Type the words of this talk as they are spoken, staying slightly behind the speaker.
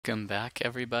Welcome back,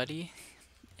 everybody.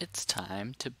 It's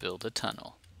time to build a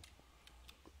tunnel.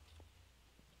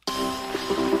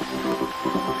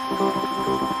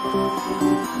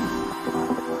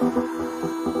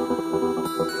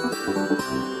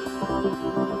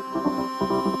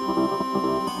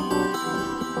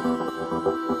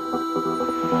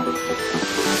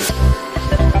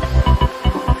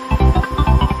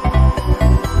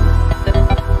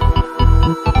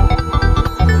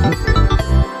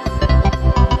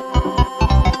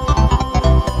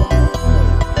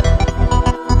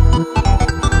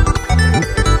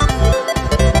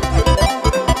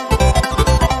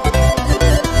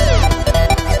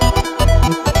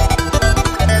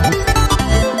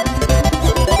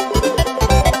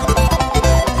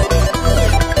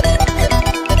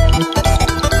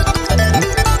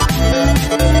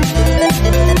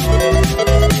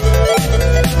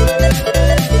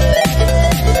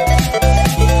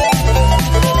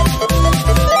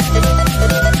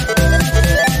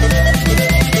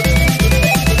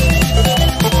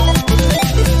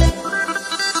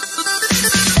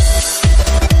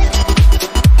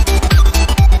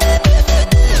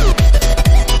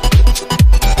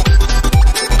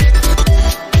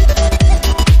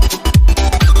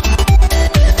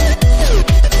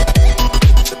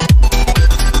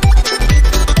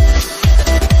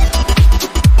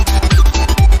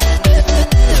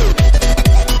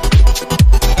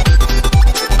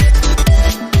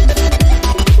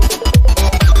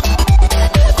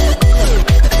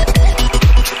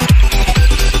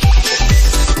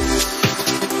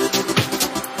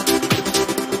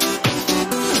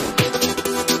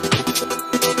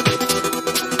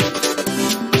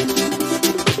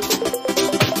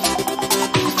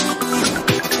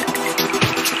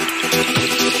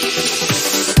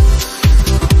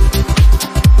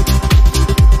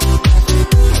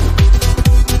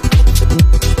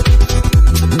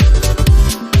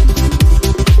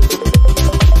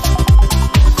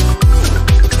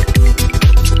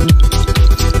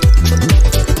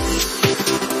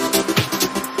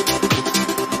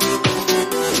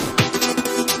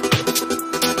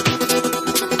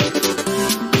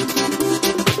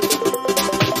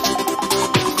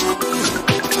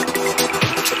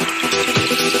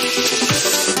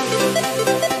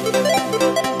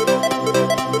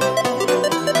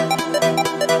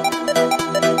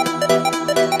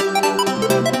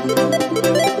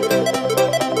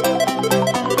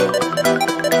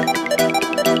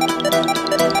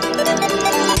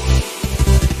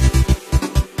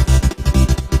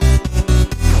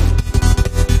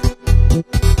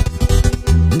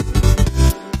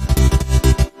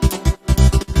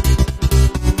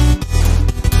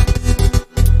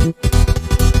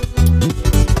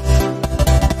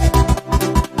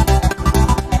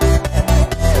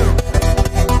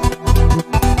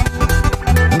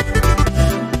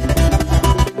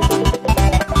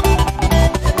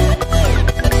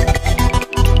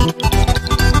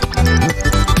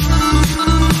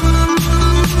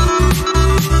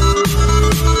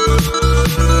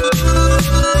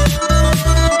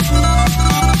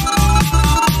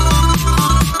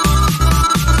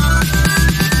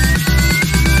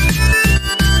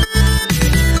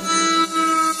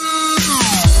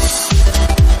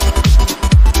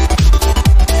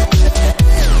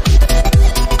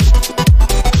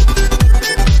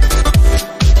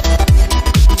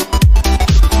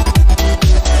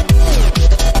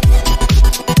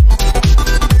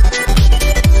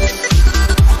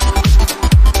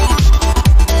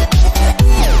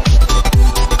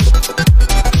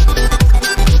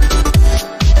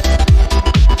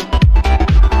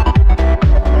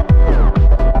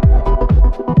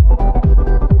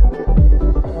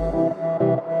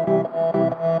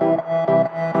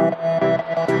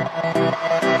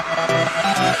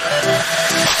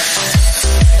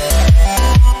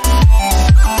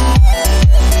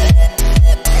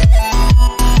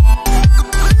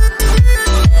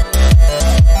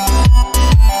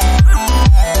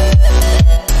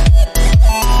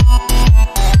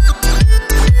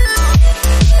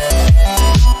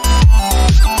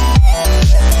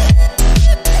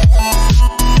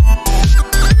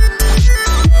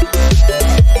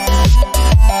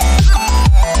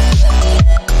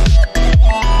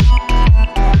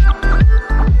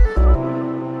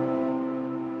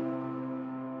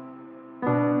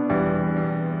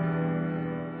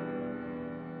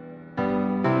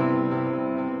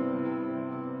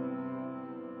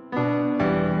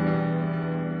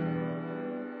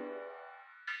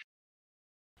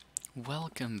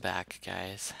 Welcome back,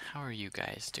 guys. How are you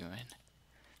guys doing?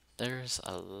 There's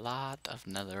a lot of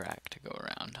netherrack to go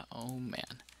around. Oh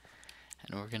man.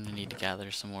 And we're gonna need to gather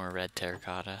some more red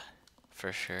terracotta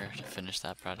for sure to finish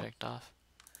that project off.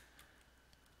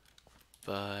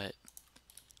 But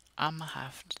I'm gonna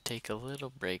have to take a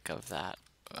little break of that,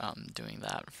 doing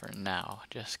that for now,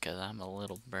 just because I'm a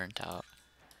little burnt out.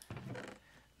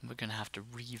 We're gonna have to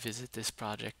revisit this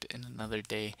project in another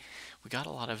day. We got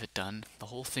a lot of it done. The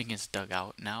whole thing is dug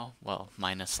out now. Well,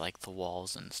 minus like the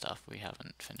walls and stuff. We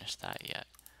haven't finished that yet.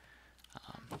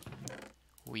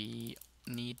 We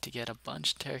need to get a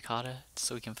bunch of terracotta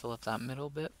so we can fill up that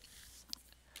middle bit.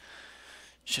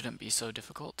 Shouldn't be so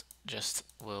difficult. Just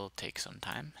will take some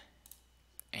time.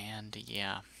 And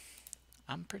yeah,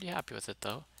 I'm pretty happy with it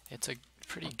though. It's a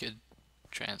pretty good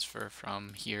transfer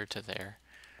from here to there.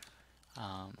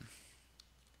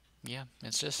 Yeah,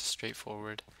 it's just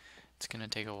straightforward. It's gonna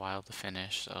take a while to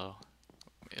finish, so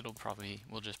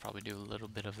we'll just probably do a little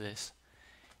bit of this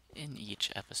in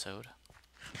each episode.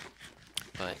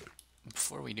 But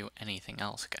before we do anything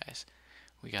else, guys,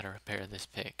 we gotta repair this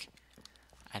pick.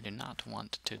 I do not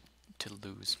want to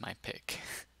lose my pick,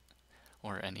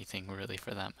 or anything really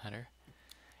for that matter.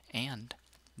 And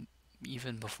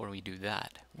even before we do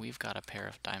that, we've got a pair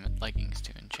of diamond leggings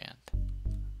to enchant.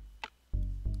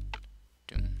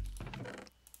 Doom.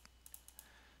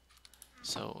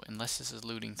 So, unless this is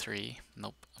looting 3,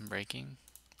 nope, unbreaking,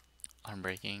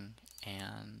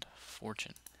 and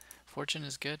fortune. Fortune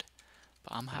is good,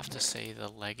 but I'm gonna have to say the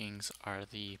leggings are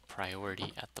the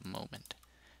priority at the moment.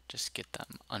 Just get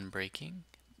them unbreaking,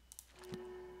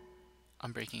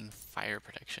 fire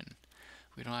protection.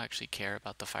 We don't actually care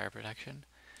about the fire protection.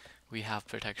 We have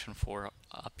protection 4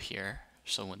 up here,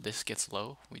 so when this gets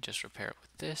low, we just repair it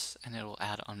with this, and it will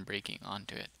add unbreaking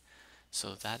onto it.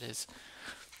 So that is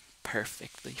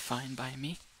perfectly fine by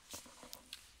me.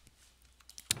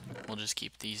 We'll just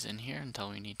keep these in here until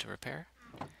we need to repair.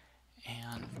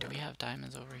 And do we have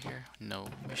diamonds over here? No,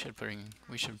 we should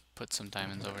put some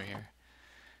diamonds over here.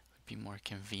 Would be more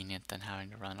convenient than having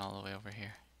to run all the way over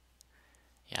here.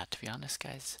 Yeah, to be honest,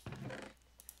 guys,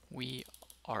 we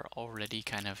are already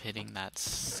kind of hitting that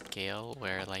scale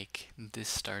where like this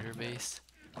starter base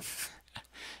is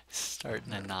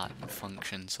starting to not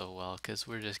function so well because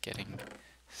we're just getting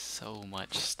so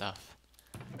much stuff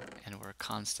and we're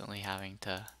constantly having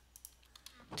to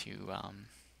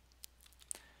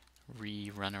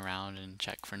run around and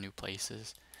check for new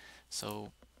places.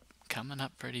 So coming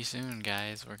up pretty soon,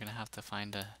 guys, we're gonna have to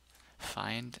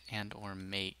find and or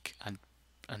make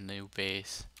a new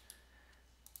base,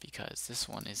 because this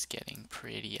one is getting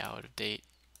pretty out of date.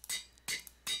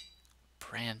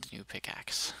 Brand new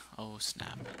pickaxe. Oh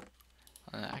snap.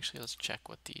 Actually, let's check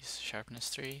what these. Sharpness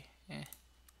 3,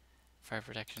 Fire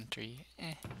protection 3,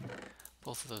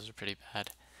 Both of those are pretty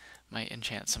bad. Might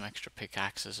enchant some extra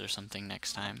pickaxes or something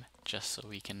next time, just so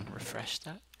we can refresh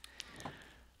that.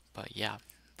 But yeah,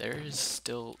 there is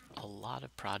still a lot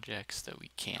of projects that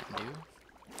we can't do.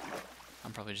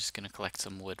 I'm probably just gonna collect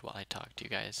some wood while I talk to you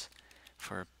guys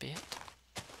for a bit.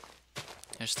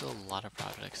 There's still a lot of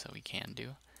projects that we can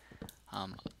do.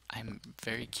 I'm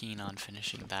very keen on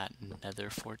finishing that nether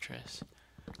fortress,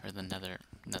 or the nether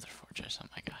fortress, oh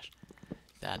my gosh,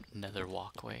 that nether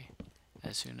walkway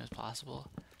as soon as possible,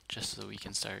 just so we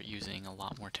can start using a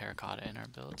lot more terracotta in our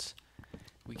builds.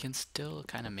 We can still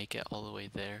kind of make it all the way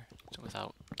there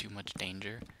without too much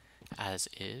danger as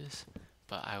is,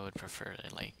 but I would prefer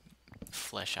to like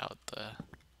flesh out the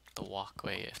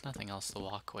walkway, if nothing else the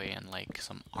walkway, and like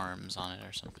some arms on it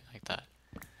or something like that.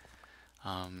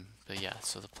 But yeah,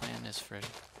 so the plan is for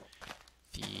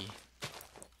the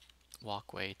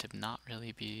walkway to not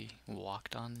really be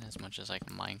walked on as much as like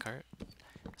a minecart.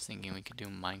 I was thinking we could do a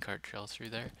minecart trail through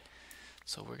there.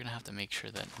 So we're gonna have to make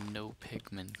sure that no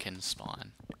pigmen can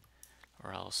spawn,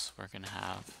 or else we're gonna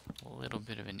have a little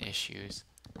bit of an issue.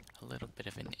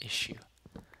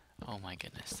 Oh my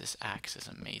goodness, this axe is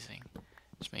amazing.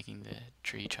 It's making the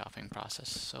tree chopping process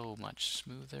so much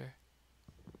smoother.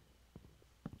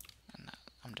 And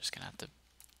I'm just gonna have to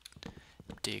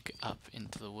dig up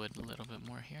into the wood a little bit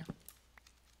more here,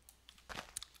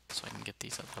 so I can get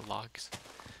these other logs.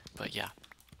 But yeah,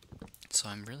 so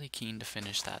I'm really keen to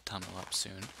finish that tunnel up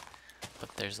soon,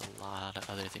 but there's a lot of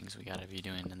other things we gotta be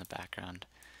doing in the background.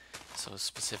 So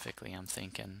specifically, I'm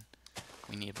thinking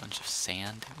we need a bunch of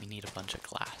sand, we need a bunch of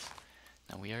glass.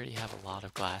 Now we already have a lot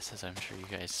of glass, as I'm sure you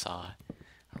guys saw.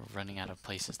 We're running out of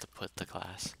places to put the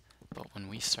glass, but when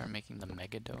we start making the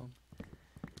mega dome,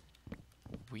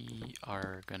 we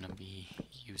are gonna be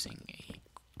using a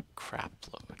crap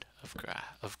load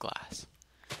of glass.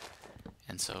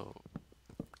 And so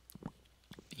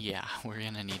yeah, we're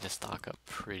gonna need to stock up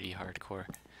pretty hardcore.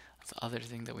 The other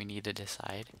thing that we need to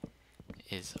decide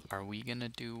is, are we gonna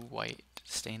do white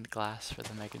stained glass for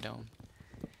the mega dome?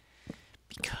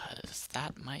 because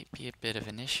that might be a bit of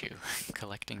an issue,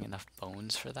 collecting enough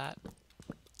bones for that.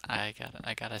 I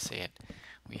gotta say it.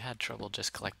 We had trouble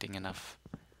just collecting enough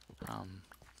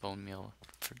bone meal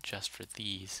for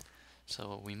these,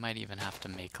 so we might even have to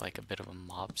make like a bit of a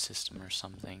mob system or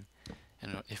something.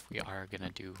 And if we are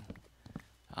gonna do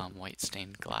white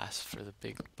stained glass for the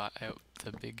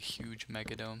big huge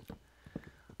megadome,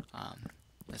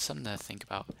 it's something to think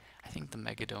about. I think the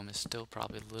megadome is still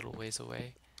probably a little ways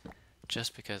away,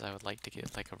 just because I would like to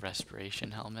get like a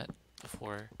respiration helmet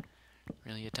before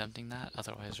really attempting that.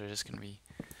 Otherwise we're just gonna be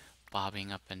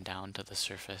bobbing up and down to the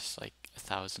surface like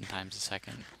 1,000 times a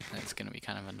second, and it's gonna be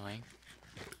kind of annoying.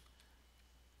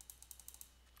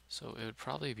 So it would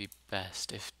probably be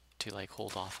best if to like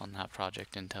hold off on that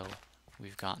project until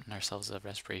we've gotten ourselves a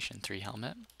respiration 3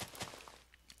 helmet.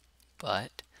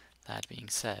 But that being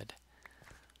said,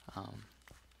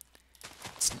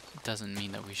 it doesn't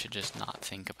mean that we should just not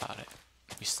think about it.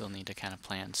 We still need to kind of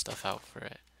plan stuff out for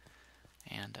it.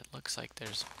 And it looks like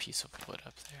there's a piece of wood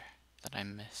up there that I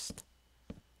missed.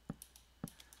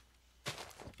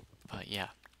 But yeah,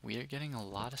 we are getting a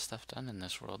lot of stuff done in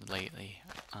this world lately.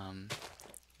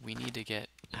 We need to get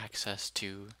access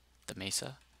to the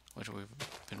Mesa, which we've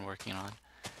been working on.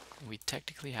 We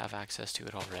technically have access to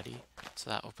it already, so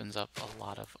that opens up a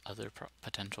lot of other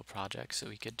potential projects that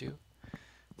we could do.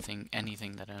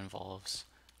 Anything that involves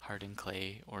hardened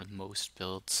clay or most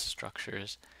builds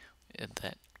structures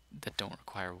that don't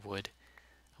require wood.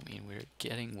 I mean, we're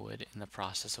getting wood in the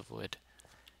process of wood,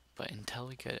 but until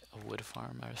we get a wood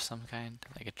farm of some kind,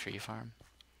 like a tree farm,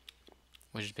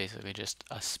 which is basically just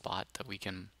a spot that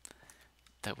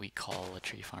we call a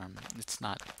tree farm. It's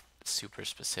not super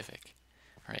specific,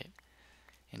 right?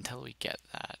 Until we get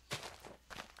that,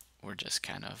 we're just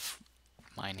kind of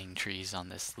mining trees on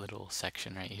this little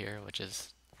section right here, which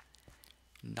is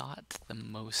not the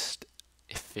most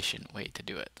efficient way to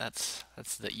do it. That's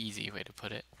the easy way to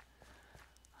put it.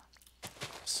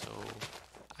 So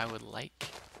I would like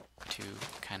to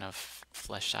kind of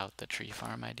flesh out the tree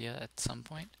farm idea at some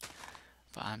point,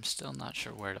 but I'm still not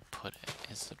sure where to put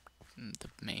it is the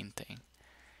main thing.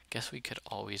 Guess we could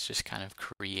always just kind of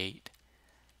create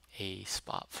a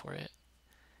spot for it.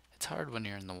 It's hard when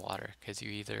you're in the water because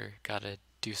you either gotta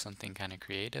do something kind of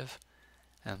creative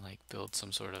and like build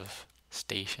some sort of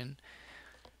station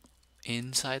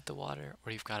inside the water,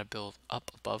 or you've got to build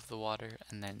up above the water,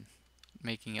 and then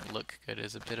making it look good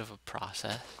is a bit of a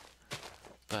process.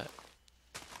 But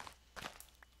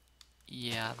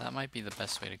yeah, that might be the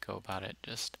best way to go about it.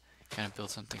 Just kind of build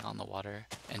something on the water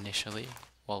initially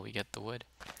while we get the wood.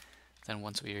 Then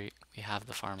once we have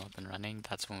the farm up and running,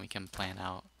 that's when we can plan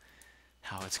out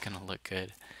how it's gonna look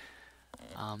good.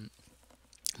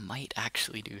 Might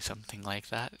actually do something like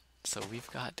that. So we've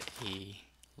got a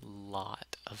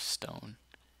lot of stone,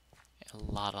 a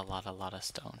lot of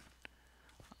stone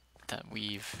that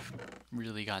we've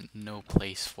really got no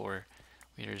place for.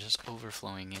 We are just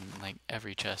overflowing in like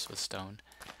every chest with stone,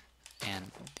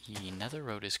 and the nether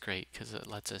road is great because it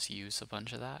lets us use a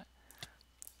bunch of that.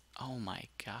 Oh my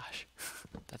gosh,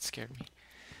 that scared me.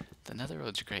 The nether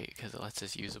road's great because it lets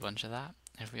us use a bunch of that.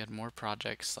 If we had more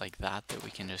projects like that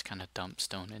we can just kind of dump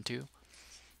stone into,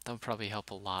 that would probably help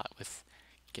a lot with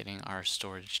getting our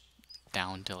storage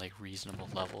down to like reasonable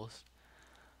levels.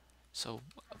 So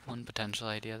one potential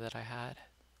idea that I had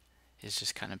is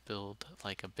just kind of build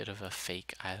like a bit of a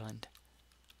fake island,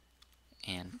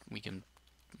 and we can,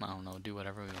 I don't know, do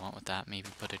whatever we want with that. Maybe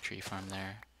put a tree farm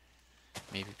there,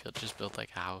 maybe just build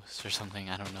like a house or something,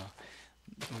 I don't know.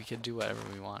 We could do whatever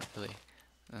we want really,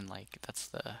 and like that's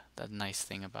the nice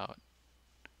thing about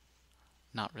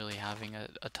not really having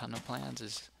a ton of plans,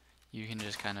 is you can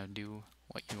just kind of do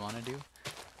what you want to do.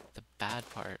 The bad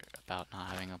part about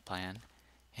not having a plan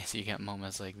is you get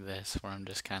moments like this where I'm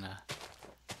just kind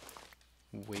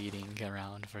of waiting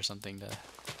around for something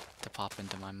to pop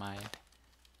into my mind.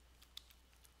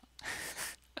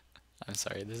 I'm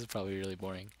sorry, this is probably really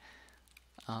boring.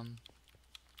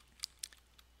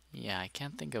 Yeah, I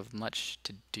can't think of much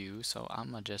to do, so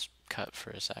I'm gonna just cut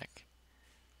for a sec.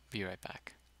 Be right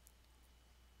back.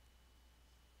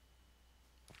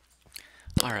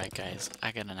 Alright guys,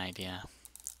 I got an idea.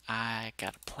 I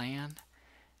got a plan.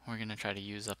 We're gonna try to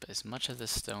use up as much of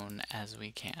this stone as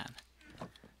we can.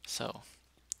 So,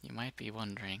 you might be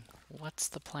wondering, what's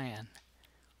the plan?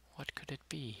 What could it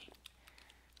be?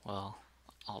 Well,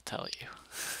 I'll tell you.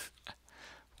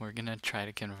 We're gonna try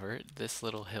to convert this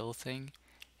little hill thing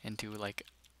into like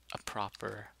a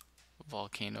proper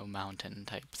volcano mountain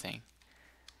type thing.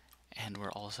 And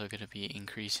we're also gonna be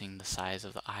increasing the size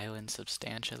of the island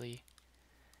substantially.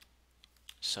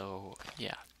 So,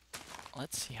 yeah.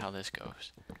 let's see how this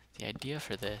goes. The idea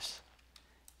for this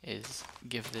is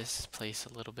give this place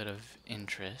a little bit of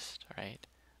interest, right?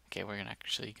 Okay, we're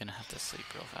actually gonna have to sleep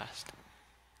real fast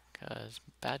because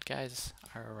bad guys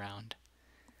are around.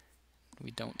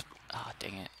 We don't. Ah,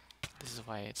 dang it. This is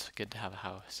why it's good to have a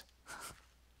house.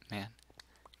 Man.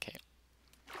 Okay.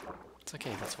 It's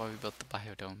okay, that's why we built the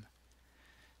biodome.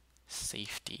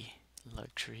 Safety,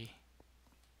 luxury,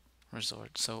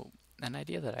 resort. So, an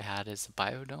idea that I had is the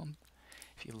biodome.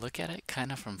 If you look at it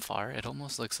kind of from far, it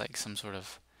almost looks like some sort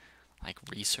of like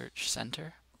research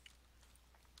center.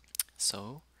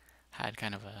 So, had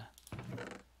kind of a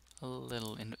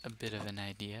bit of an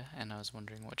idea, and I was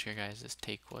wondering what your guys'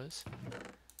 take was.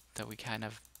 That we kind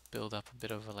of build up a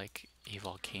bit of a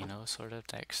volcano sort of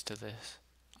next to this,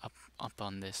 up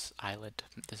on this island,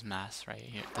 this mass right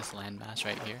here, this land mass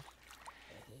right here,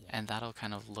 and that'll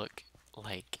kind of look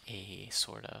like a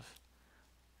sort of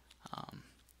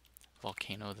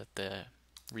volcano that the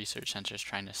research center is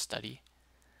trying to study.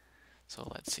 So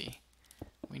let's see,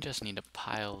 we just need to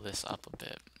pile this up a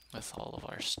bit with all of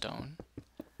our stone.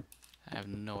 I have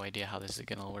no idea how this is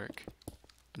gonna work.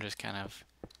 I'm just kind of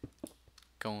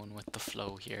going with the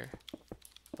flow here,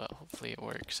 but hopefully it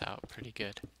works out pretty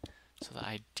good. So the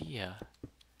idea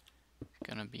is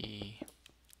gonna be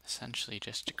essentially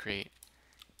just to create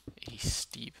a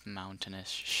steep mountainous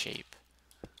shape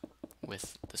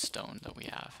with the stone that we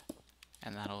have,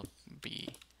 and that'll be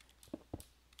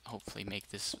hopefully make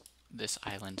this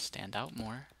island stand out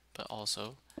more, but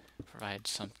also provide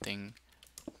something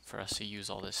for us to use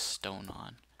all this stone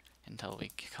on until we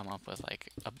come up with like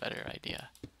a better idea.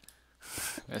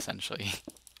 Essentially.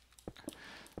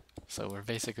 So we're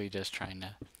basically just trying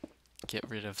to get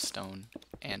rid of stone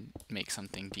and make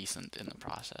something decent in the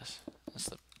process. That's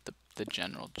the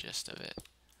general gist of it.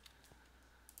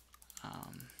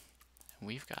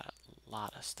 We've got a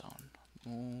lot of stone.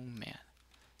 Oh man.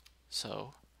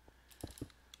 So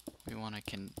we want to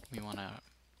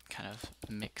kind of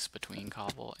mix between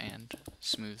cobble and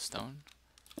smooth stone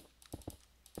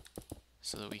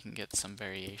so that we can get some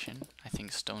variation. I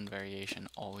think stone variation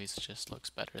always just looks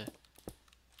better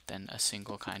than a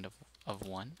single kind of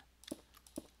one.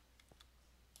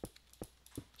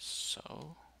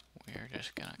 So we're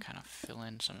just gonna kind of fill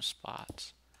in some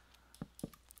spots.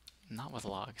 Not with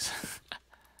logs.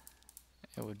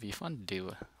 It would be fun to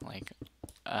do like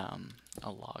a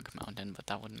log mountain, but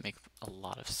that wouldn't make a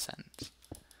lot of sense.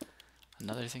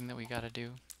 Another thing that we gotta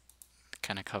do to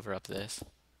kind of cover up this,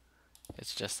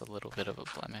 it's just a little bit of a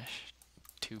blemish,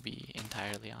 to be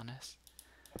entirely honest.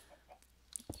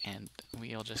 And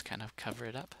we'll just kind of cover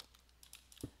it up,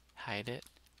 hide it,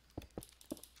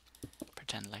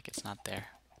 pretend like it's not there,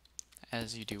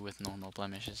 as you do with normal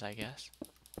blemishes, I guess.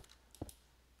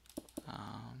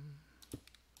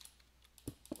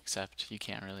 Except you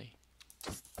can't really.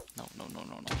 No.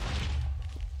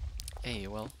 Hey,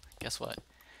 well, guess what?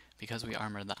 Because we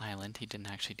armored the island, he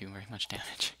didn't actually do very much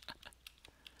damage.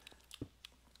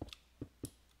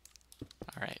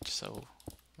 Alright, so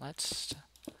let's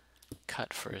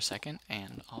cut for a second,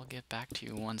 and I'll get back to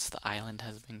you once the island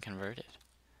has been converted.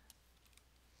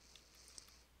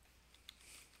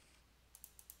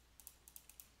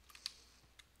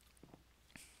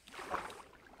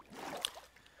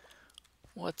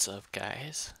 What's up,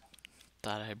 guys?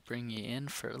 Thought I'd bring you in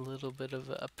for a little bit of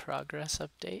a progress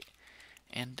update,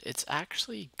 and it's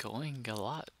actually going a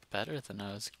lot better than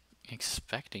I was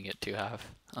expecting it to have.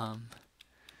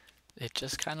 It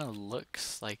just kind of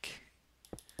looks like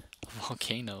a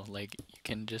volcano. Like, you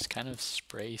can just kind of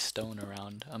spray stone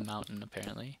around a mountain,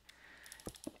 apparently,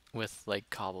 with like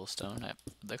cobblestone.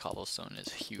 The cobblestone is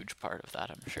a huge part of that,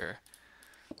 I'm sure.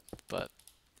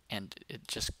 And it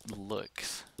just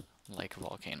looks like a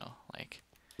volcano. Like,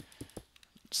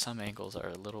 some angles are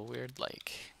a little weird.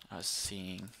 Like, I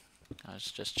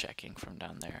was just checking from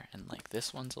down there, and like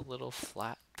this one's a little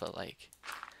flat, but like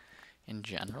in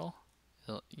general,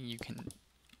 you can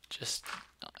just,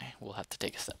 we'll have to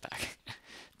take a step back.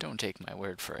 Don't take my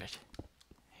word for it.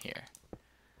 Here,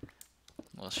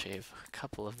 we'll shave a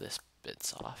couple of this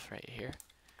bits off right here,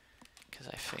 because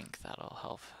I think that'll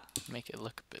help make it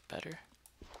look a bit better.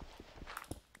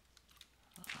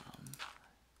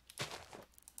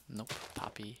 Nope,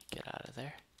 Poppy, get out of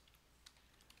there.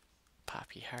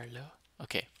 Poppy Harlow.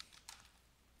 Okay.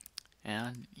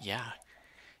 And yeah,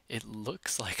 it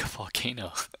looks like a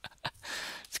volcano.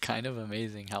 It's kind of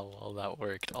amazing how well that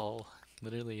worked.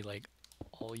 Literally, like,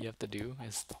 all you have to do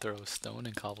is throw stone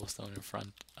and cobblestone in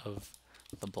front of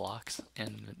the blocks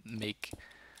and make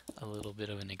a little bit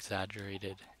of an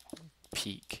exaggerated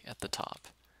peak at the top.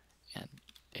 And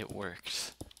it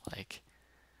works. Like,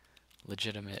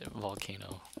 legitimate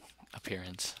volcano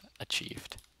appearance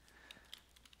achieved.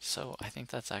 So I think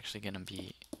that's actually going to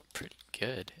be pretty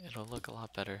good. It'll look a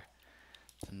lot better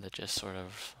than the just sort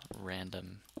of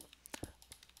random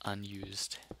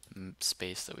unused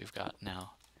space that we've got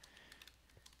now.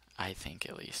 I think,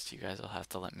 at least. You guys will have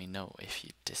to let me know if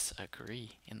you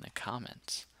disagree in the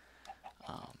comments.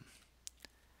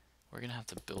 We're gonna have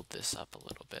to build this up a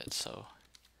little bit, so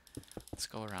let's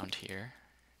go around here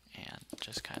and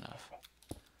just kind of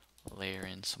layer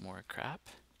in some more crap.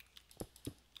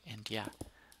 And yeah,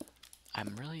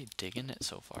 I'm really digging it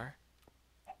so far.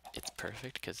 It's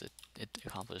perfect because it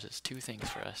accomplishes two things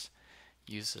for us.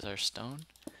 Uses our stone,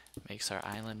 makes our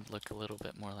island look a little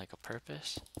bit more like a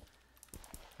purpose,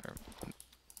 or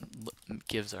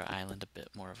gives our island a bit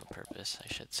more of a purpose,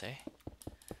 I should say.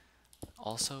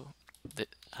 Also, the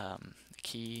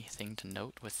key thing to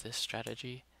note with this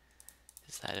strategy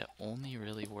is that it only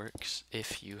really works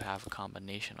if you have a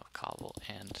combination of cobble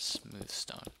and smooth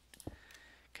stone.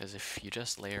 Because if you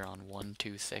just layer on one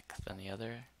too thick than the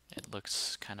other, it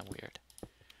looks kind of weird.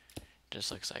 It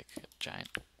just looks like a giant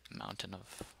mountain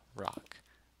of rock,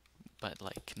 but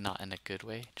like not in a good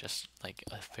way, just like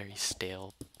a very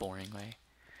stale, boring way.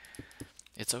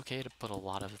 It's okay to put a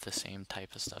lot of the same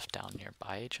type of stuff down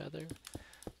nearby each other,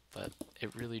 but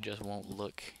it really just won't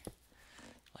look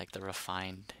like the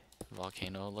refined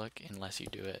volcano look unless you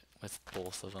do it with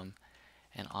both of them.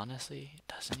 And honestly, it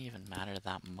doesn't even matter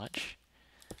that much,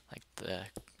 like the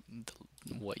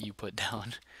what you put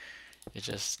down. It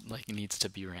just like needs to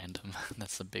be random.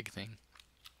 That's the big thing.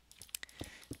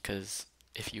 Because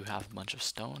if you have a bunch of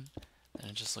stone, then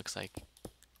it just looks like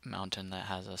a mountain that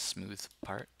has a smooth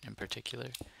part in particular.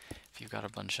 If you've got a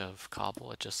bunch of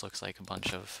cobble, it just looks like a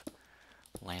bunch of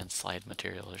landslide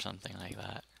material or something like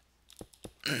that.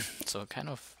 So it kind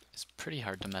of is pretty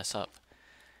hard to mess up.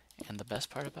 And the best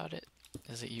part about it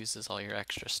is it uses all your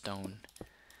extra stone.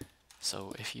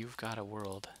 So if you've got a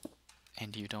world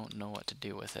and you don't know what to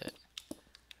do with it,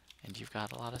 and you've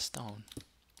got a lot of stone,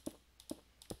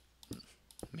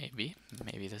 maybe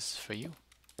this is for you.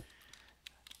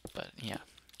 But yeah,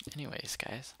 anyways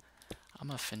guys, I'm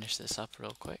gonna finish this up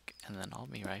real quick and then I'll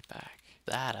be right back.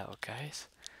 That out, guys.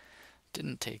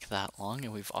 Didn't take that long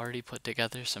and we've already put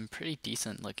together some pretty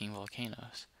decent looking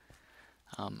volcanoes.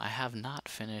 I have not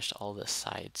finished all the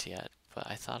sides yet, but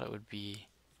I thought it would be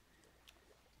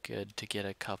good to get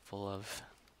a couple of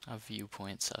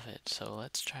viewpoints of it. So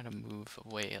let's try to move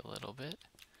away a little bit.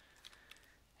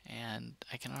 And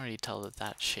I can already tell that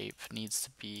that shape needs to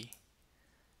be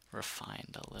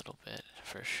refined a little bit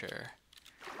for sure.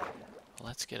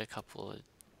 Let's get a couple of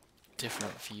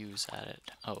different views at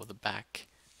it. Oh, the back.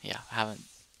 Yeah,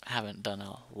 haven't done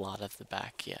a lot of the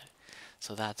back yet.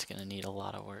 So that's gonna need a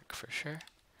lot of work for sure.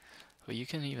 But you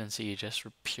can even see just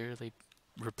purely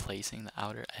replacing the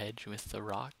outer edge with the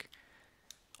rock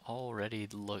already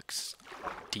looks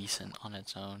decent on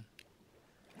its own.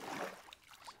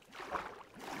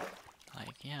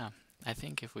 Like, yeah, I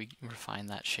think if we refine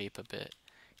that shape a bit,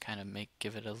 kind of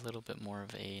give it a little bit more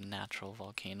of a natural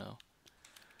volcano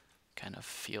kind of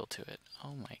feel to it.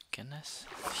 Oh my goodness,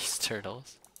 these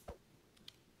turtles.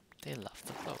 They love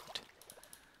the boat.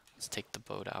 Let's take the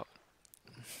boat out.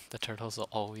 The turtles will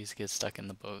always get stuck in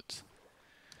the boats.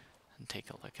 And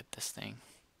take a look at this thing.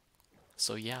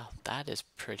 So yeah, that is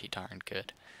pretty darn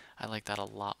good. I like that a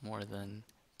lot more than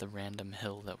the random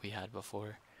hill that we had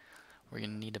before. We're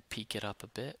going to need to peak it up a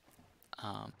bit.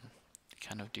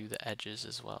 Kind of do the edges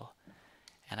as well.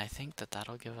 And I think that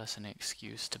that'll give us an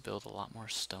excuse to build a lot more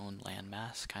stone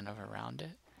landmass kind of around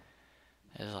it.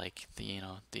 As like the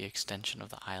extension of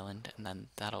the island, and then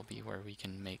that'll be where we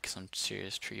can make some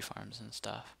serious tree farms and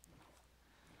stuff.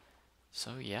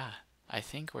 So yeah, I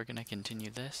think we're gonna continue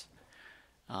this.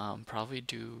 Probably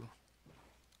do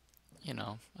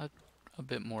a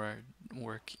bit more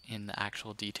work in the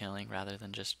actual detailing rather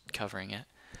than just covering it.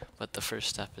 But the first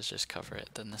step is just cover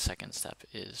it. Then the second step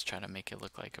is try to make it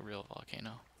look like a real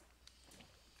volcano.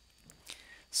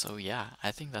 So yeah,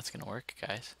 I think that's gonna work,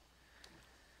 guys.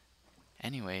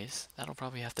 Anyways, that'll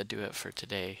probably have to do it for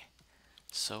today.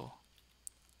 So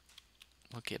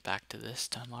we'll get back to this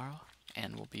tomorrow,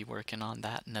 and we'll be working on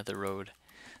that nether road,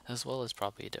 as well as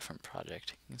probably a different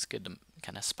project. It's good to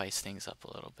kind of spice things up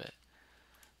a little bit.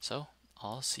 So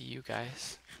I'll see you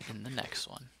guys in the next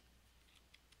one.